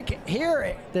Here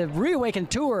at the Reawaken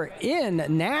Tour in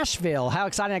Nashville. How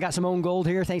exciting. I got Simone Gold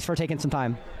here. Thanks for taking some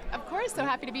time. Of course, so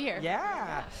happy to be here.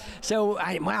 Yeah. So,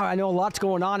 wow, I know a lot's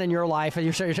going on in your life.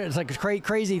 It's like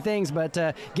crazy things, but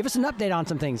give us an update on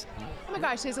some things. Oh my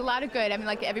gosh, there's a lot of good. I mean,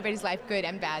 like everybody's life, good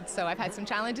and bad. So I've had some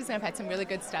challenges and I've had some really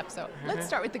good stuff. So let's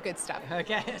start with the good stuff.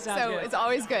 Okay, sounds good. It's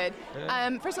always good.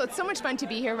 First of all, it's so much fun to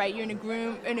be here, right? You're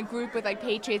in a group with like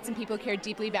patriots and people who care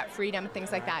deeply about freedom,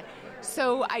 things like that.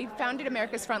 So I founded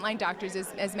America's Frontline Doctors,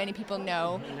 as many people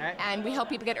know, and we help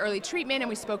people get early treatment, and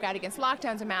we spoke out against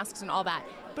lockdowns and masks and all that.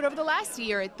 But over the last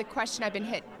year, the question I've been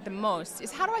hit the most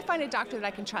is, how do I find a doctor that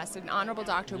I can trust, an honorable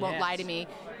doctor who won't lie to me,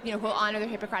 who will honor their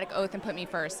Hippocratic oath and put me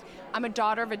first? I'm a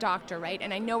daughter of a doctor, right?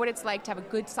 And I know what it's like to have a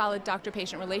good, solid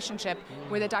doctor-patient relationship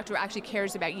where the doctor actually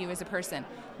cares about you as a person.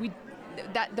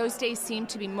 Those days seem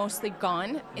to be mostly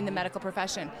gone in the medical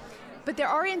profession. But there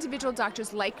are individual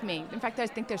doctors like me. In fact, I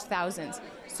think there's thousands.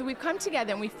 So we've come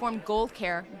together and we formed Gold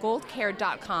Care,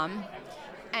 goldcare.com.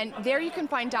 And there you can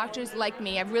find doctors like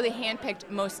me. I've really handpicked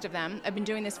most of them. I've been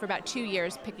doing this for about 2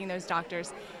 years, picking those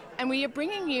doctors. And we are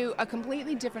bringing you a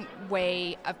completely different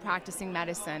way of practicing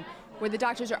medicine, where the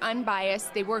doctors are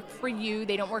unbiased, they work for you,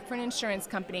 they don't work for an insurance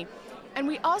company. And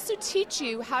we also teach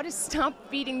you how to stop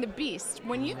feeding the beast.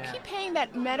 When you keep paying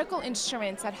that medical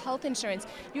insurance, that health insurance,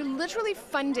 you're literally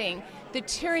funding the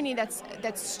tyranny that's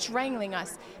strangling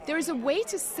us. There is a way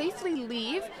to safely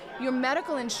leave your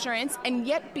medical insurance and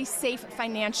yet be safe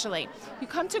financially. You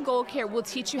come to Gold Care, we'll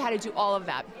teach you how to do all of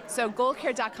that. So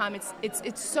goldcare.com,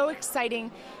 it's so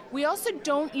exciting. We also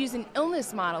don't use an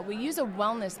illness model, we use a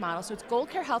wellness model. So it's Gold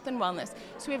Care Health and Wellness.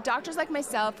 So we have doctors like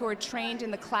myself who are trained in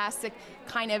the classic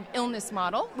kind of illness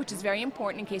model, which is very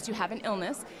important in case you have an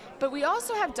illness. But we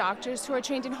also have doctors who are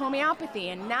trained in homeopathy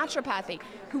and naturopathy,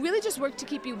 who really just work to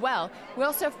keep you well. We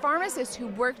also have pharmacists who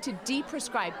work to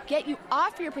de-prescribe, get you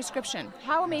off your prescription.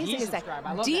 How amazing is that?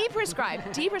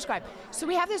 De-prescribe, de-prescribe. So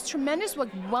we have this tremendous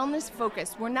wellness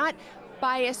focus. We're not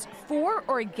biased for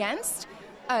or against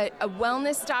a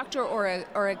wellness doctor or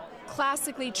a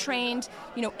classically trained,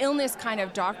 illness kind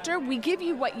of doctor. We give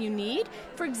you what you need.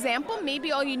 For example,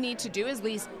 maybe all you need to do is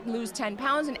lose 10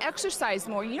 pounds and exercise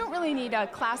more. You don't really need a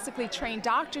classically trained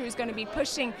doctor who's going to be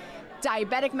pushing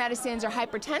diabetic medicines or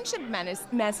hypertension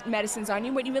medicines on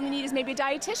you. What you really need is maybe a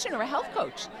dietitian or a health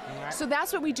coach. Right. So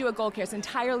that's what we do at Gold Care. It's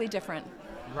entirely different.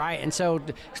 Right, and so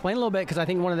explain a little bit, because I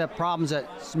think one of the problems that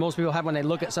most people have when they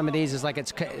look at some of these is like,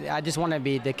 I just want to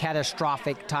be the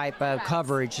catastrophic type of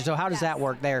coverage. So how does that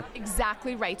work there?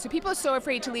 Exactly right. So people are so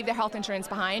afraid to leave their health insurance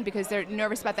behind because they're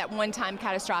nervous about that one-time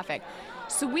catastrophic.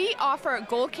 So we offer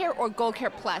Gold Care or Gold Care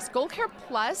Plus. Gold Care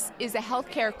Plus is a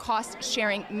healthcare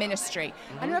cost-sharing ministry.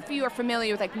 I don't know if you are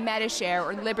familiar with like MediShare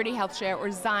or Liberty Health Share or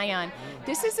Zion.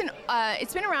 This is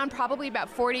it's been around probably about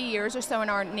 40 years or so in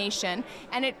our nation,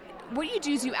 and what you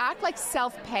do is you act like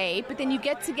self-pay, but then you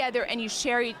get together and you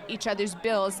share each other's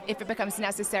bills if it becomes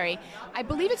necessary. I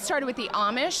believe it started with the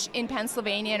Amish in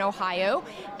Pennsylvania and Ohio,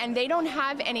 and they don't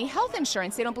have any health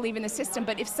insurance. They don't believe in the system,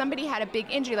 but if somebody had a big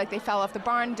injury, like they fell off the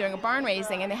barn during a barn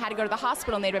raising and they had to go to the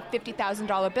hospital and they had a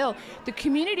 $50,000 bill, the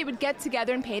community would get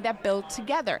together and pay that bill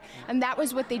together. And that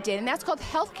was what they did, and that's called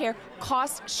healthcare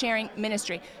cost-sharing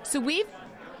ministry. So we've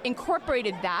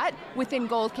incorporated that within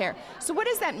Gold Care. So what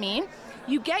does that mean?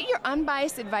 You get your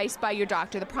unbiased advice by your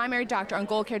doctor, the primary doctor, on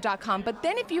goldcare.com, but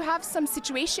then if you have some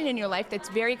situation in your life that's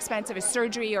very expensive, a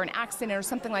surgery or an accident or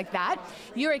something like that,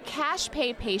 you're a cash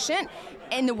pay patient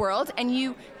in the world, and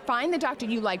you find the doctor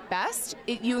you like best,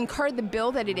 you incur the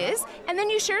bill that it is, and then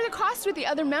you share the cost with the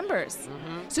other members.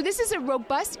 So this is a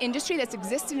robust industry that's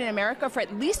existed in America for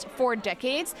at least 4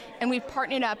 decades, and we've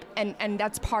partnered up, and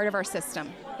that's part of our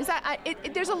system.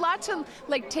 There's a lot to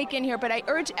take in here, but I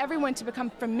urge everyone to become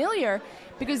familiar,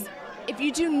 because if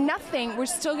you do nothing, we're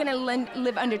still going to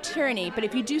live under tyranny. But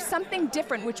if you do something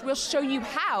different, which we'll show you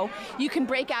how, you can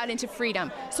break out into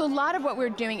freedom. So a lot of what we're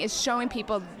doing is showing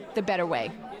people the better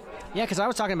way. Yeah, because I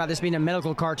was talking about this being a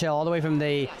medical cartel, all the way from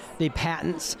the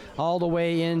patents, all the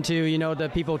way into, the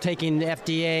people taking the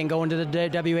FDA and going to the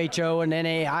WHO and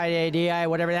NAIADI,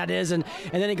 whatever that is, and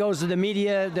then it goes to the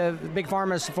media, the big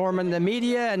pharma's forming the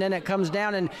media, and then it comes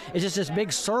down, and it's just this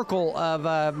big circle of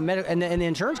and the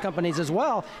insurance companies as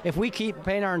well. If we keep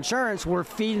paying our insurance, we're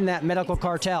feeding that medical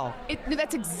cartel.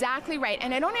 That's exactly right,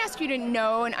 and I don't ask you to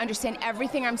know and understand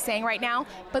everything I'm saying right now,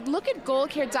 but look at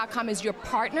goldcare.com as your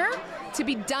partner to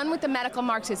be done with the medical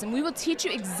Marxism. We will teach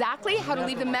you exactly how to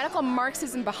leave the medical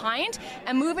Marxism behind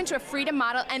and move into a freedom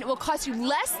model, and it will cost you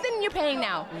less than you're paying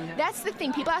now. That's the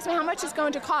thing. People ask me how much it's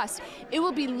going to cost. It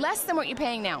will be less than what you're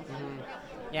paying now.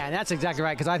 Yeah, and that's exactly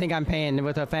right, because I think I'm paying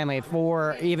with a family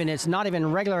for it's not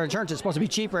even regular insurance, it's supposed to be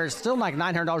cheaper, it's still like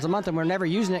 $900 a month, and we're never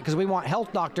using it because we want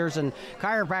health doctors and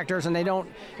chiropractors, and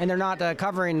they're not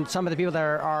covering some of the people that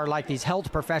are like these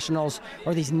health professionals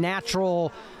or these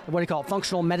natural, what do you call it,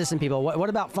 functional medicine people. What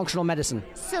about functional medicine?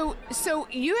 So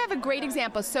you have a great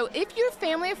example. So if your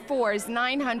family of 4 is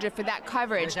 $900 for that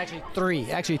coverage. It's actually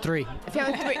three. A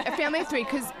family of 3,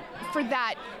 because for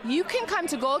that, you can come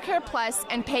to Gold Care Plus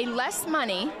and pay less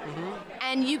money,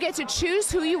 and you get to choose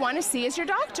who you want to see as your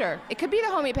doctor. It could be the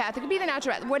homeopath, it could be the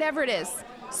naturopath, whatever it is.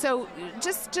 So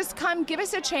just come, give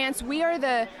us a chance. We are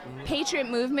the patriot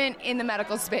movement in the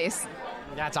medical space.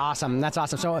 That's awesome.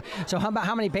 So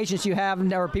how many patients do you have,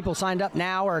 or people signed up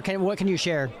now, or what can you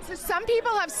share? So some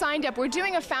people have signed up. We're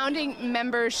doing a founding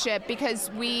membership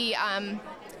because we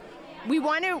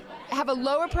want to have a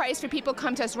lower price for people who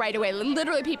come to us right away,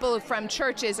 literally people from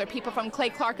churches or people from Clay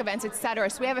Clark events, etc.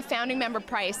 So we have a founding member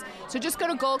price. So just go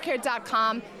to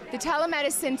goldcare.com. The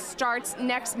telemedicine starts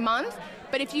next month,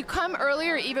 but if you come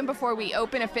earlier, even before we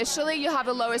open officially, you'll have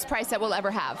the lowest price that we'll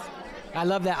ever have. I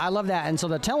love that. And so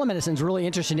the telemedicine is really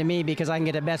interesting to me because I can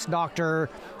get a best doctor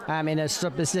in a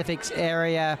specific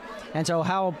area. And so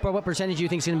what percentage do you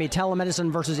think is going to be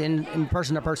telemedicine versus in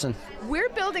person to person? We're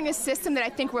building a system that I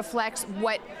think reflects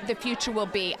what the future will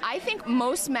be. I think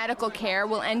most medical care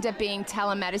will end up being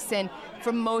telemedicine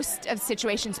for most of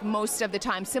situations, most of the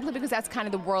time, simply because that's kind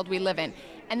of the world we live in.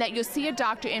 And that you'll see a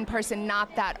doctor in person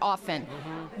not that often.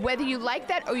 Whether you like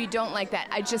that or you don't like that,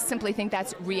 I just simply think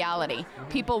that's reality.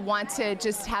 People want to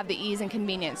just have the ease and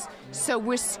convenience. So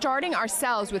we're starting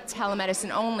ourselves with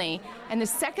telemedicine only. And the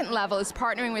second level is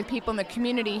partnering with people in the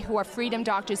community who are freedom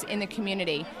doctors in the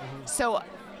community. So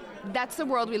that's the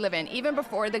world we live in. Even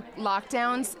before the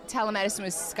lockdowns, telemedicine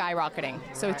was skyrocketing.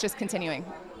 So it's just continuing.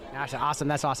 Gosh, awesome.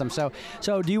 That's awesome. So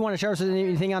do you want to share us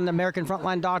anything on the American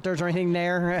Frontline Doctors or anything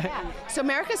there? Yeah. So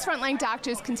America's Frontline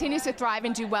Doctors continues to thrive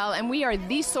and do well, and we are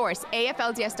the source,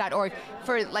 aflds.org,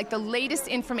 for like the latest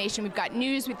information. We've got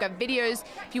news, we've got videos.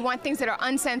 If you want things that are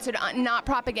uncensored, not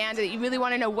propaganda, that you really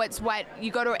want to know what's what,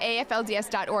 you go to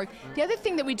aflds.org. The other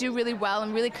thing that we do really well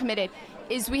and really committed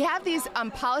is we have these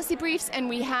policy briefs, and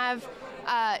we have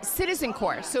Citizen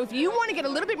Corps. So if you want to get a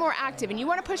little bit more active and you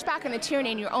want to push back on the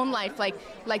tyranny in your own life,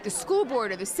 like the school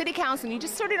board or the city council, and you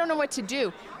just sort of don't know what to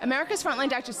do, America's Frontline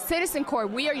Doctors Citizen Corps,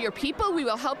 we are your people. We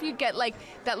will help you get like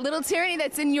that little tyranny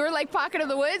that's in your like pocket of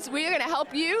the woods. We are going to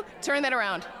help you turn that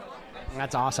around.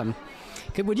 That's awesome.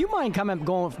 Would you mind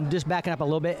just backing up a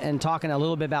little bit and talking a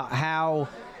little bit about how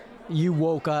you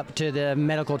woke up to the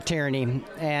medical tyranny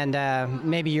and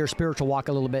maybe your spiritual walk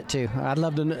a little bit too? I'd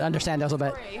love to understand that a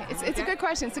little bit. It's a good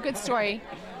question. It's a good story.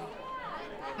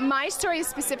 My story is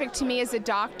specific to me as a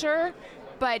doctor,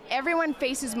 but everyone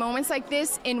faces moments like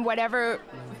this in whatever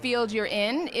field you're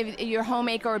in. If you're a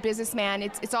homemaker or a businessman,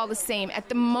 it's all the same. At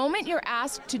the moment you're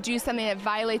asked to do something that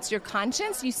violates your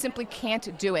conscience, you simply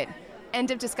can't do it. End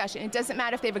of discussion. It doesn't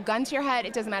matter if they have a gun to your head.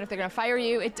 It doesn't matter if they're going to fire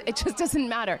you. It just doesn't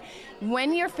matter.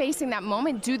 When you're facing that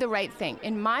moment, do the right thing.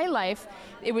 In my life,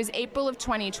 it was April of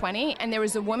 2020, and there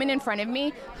was a woman in front of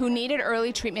me who needed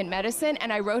early treatment medicine,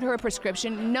 and I wrote her a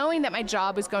prescription knowing that my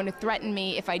job was going to threaten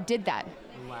me if I did that.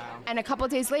 Wow. And a couple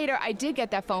of days later, I did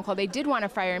get that phone call. They did want to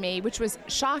fire me, which was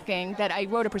shocking that I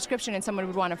wrote a prescription and someone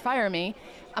would want to fire me.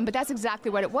 But that's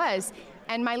exactly what it was.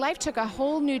 And my life took a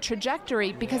whole new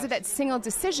trajectory because of that single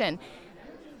decision.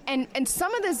 And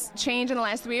some of this change in the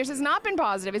last 3 years has not been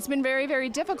positive. It's been very, very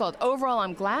difficult. Overall,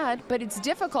 I'm glad, but it's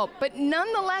difficult. But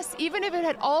nonetheless, even if it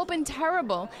had all been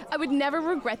terrible, I would never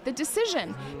regret the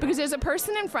decision. Because there's a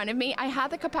person in front of me, I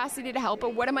had the capacity to help,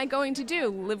 but what am I going to do?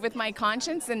 Live with my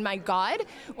conscience and my God?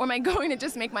 Or am I going to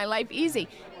just make my life easy?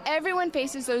 Everyone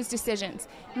faces those decisions.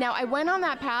 Now, I went on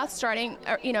that path starting,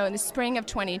 in the spring of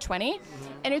 2020,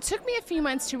 and it took me a few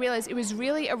months to realize it was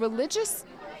really a religious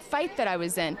fight that I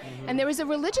was in. And there was a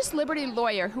religious liberty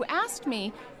lawyer who asked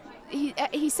me,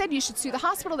 he said, you should sue the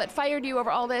hospital that fired you over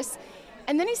all this.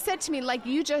 And then he said to me, like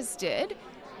you just did,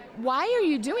 why are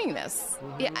you doing this?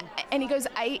 Yeah, and he goes,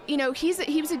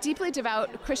 he was a deeply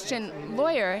devout Christian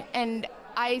lawyer. And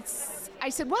I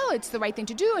said, well, it's the right thing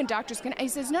to do, and doctors can. He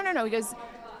says, no. He goes,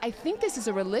 I think this is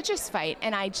a religious fight.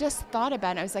 And I just thought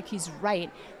about it. I was like, he's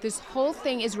right. This whole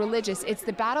thing is religious. It's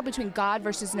the battle between God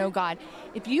versus no God.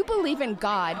 If you believe in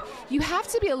God, you have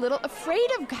to be a little afraid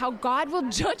of how God will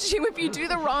judge you if you do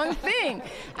the wrong thing.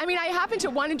 I mean, I happen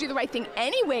to want to do the right thing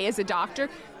anyway as a doctor,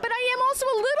 but I am also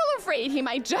a little afraid he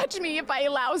might judge me if I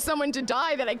allow someone to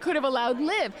die that I could have allowed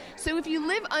live. So if you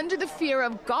live under the fear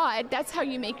of God, that's how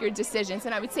you make your decisions.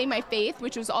 And I would say my faith,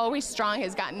 which was always strong,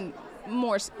 has gotten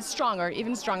stronger,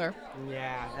 even stronger.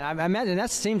 Yeah, and I imagine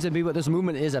that seems to be what this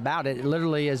movement is about. It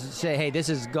literally is say, hey, this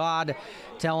is God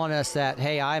telling us that,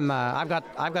 hey, I've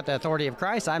got the authority of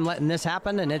Christ. I'm letting this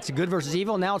happen, and it's good versus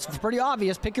evil. Now it's pretty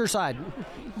obvious. Pick your side.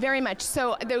 Very much.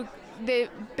 So the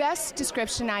best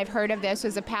description I've heard of this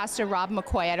was a pastor, Rob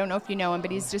McCoy. I don't know if you know him,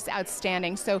 but he's just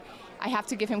outstanding. So I have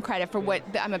to give him credit for what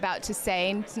I'm about to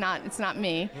say. It's not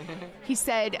me. He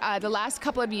said, the last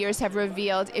couple of years have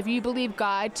revealed if you believe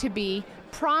God to be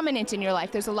prominent in your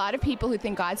life, there's a lot of people who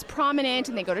think God's prominent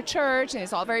and they go to church and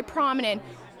it's all very prominent.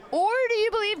 Or do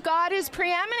you believe God is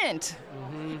preeminent?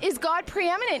 Is God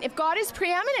preeminent? If God is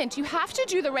preeminent, you have to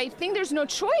do the right thing. There's no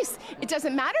choice. It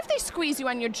doesn't matter if they squeeze you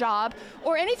on your job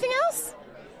or anything else.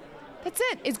 That's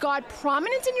it. Is God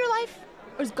prominent in your life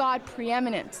or is God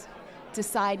preeminent?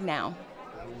 Decide now.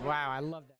 Wow, I love that.